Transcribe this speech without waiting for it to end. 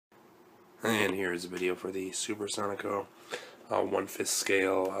And here is a video for the Super Sonico 1/5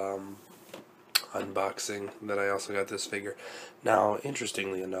 scale unboxing that I also got this figure. Now,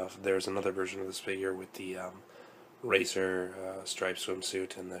 interestingly enough, there's another version of this figure with the racer striped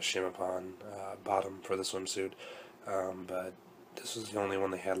swimsuit and the shim-upon bottom for the swimsuit, but this was the only one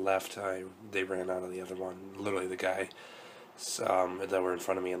they had left. They ran out of the other one. Literally, the guy that were in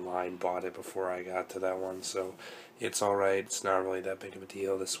front of me in line bought it before I got to that one, so it's alright. It's not really that big of a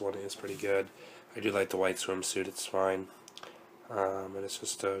deal. This one is pretty good. I do like the white swimsuit. It's fine, and it's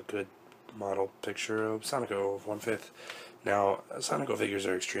just a good model picture of Sonico 1/5. Now, Sonico figures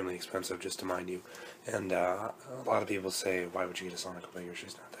are extremely expensive, just to mind you, and a lot of people say, why would you get a Sonico figure?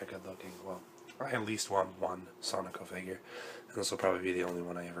 She's not that good looking. Well, I at least want one Sonico figure, and this will probably be the only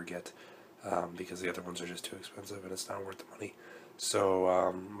one I ever get, because the other ones are just too expensive and it's not worth the money.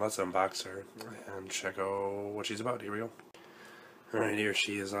 So let's unbox her and check out what she's about. Here we go. Alright, here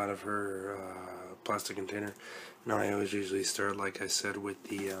she is out of her plastic container. Now, I always usually start, like I said, with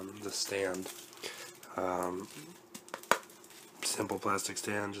the stand. Simple plastic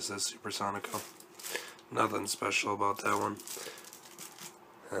stand, just says Super Sonico. Nothing special about that one.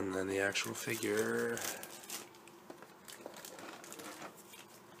 And then the actual figure.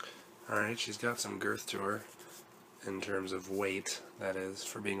 Alright, she's got some girth to her in terms of weight, that is,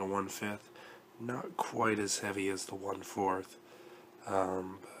 for being a 1/5. Not quite as heavy as the 1/4.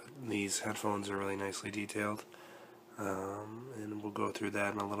 But these headphones are really nicely detailed. And we'll go through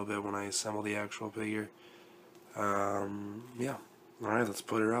that in a little bit when I assemble the actual figure. Yeah. Alright, let's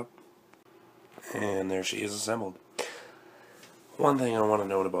put her up. And there she is assembled. One thing I want to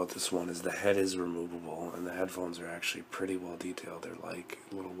note about this one is the head is removable, and the headphones are actually pretty well detailed. They're like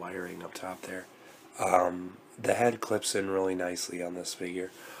a little wiring up top there. The head clips in really nicely on this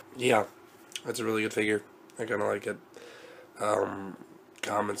figure. Yeah, that's a really good figure. I kind of like it.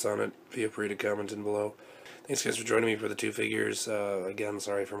 Comments on it, feel free to comment in below. Thanks guys for joining me for the two figures. Again,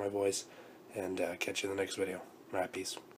 sorry for my voice, and catch you in the next video. Alright, peace.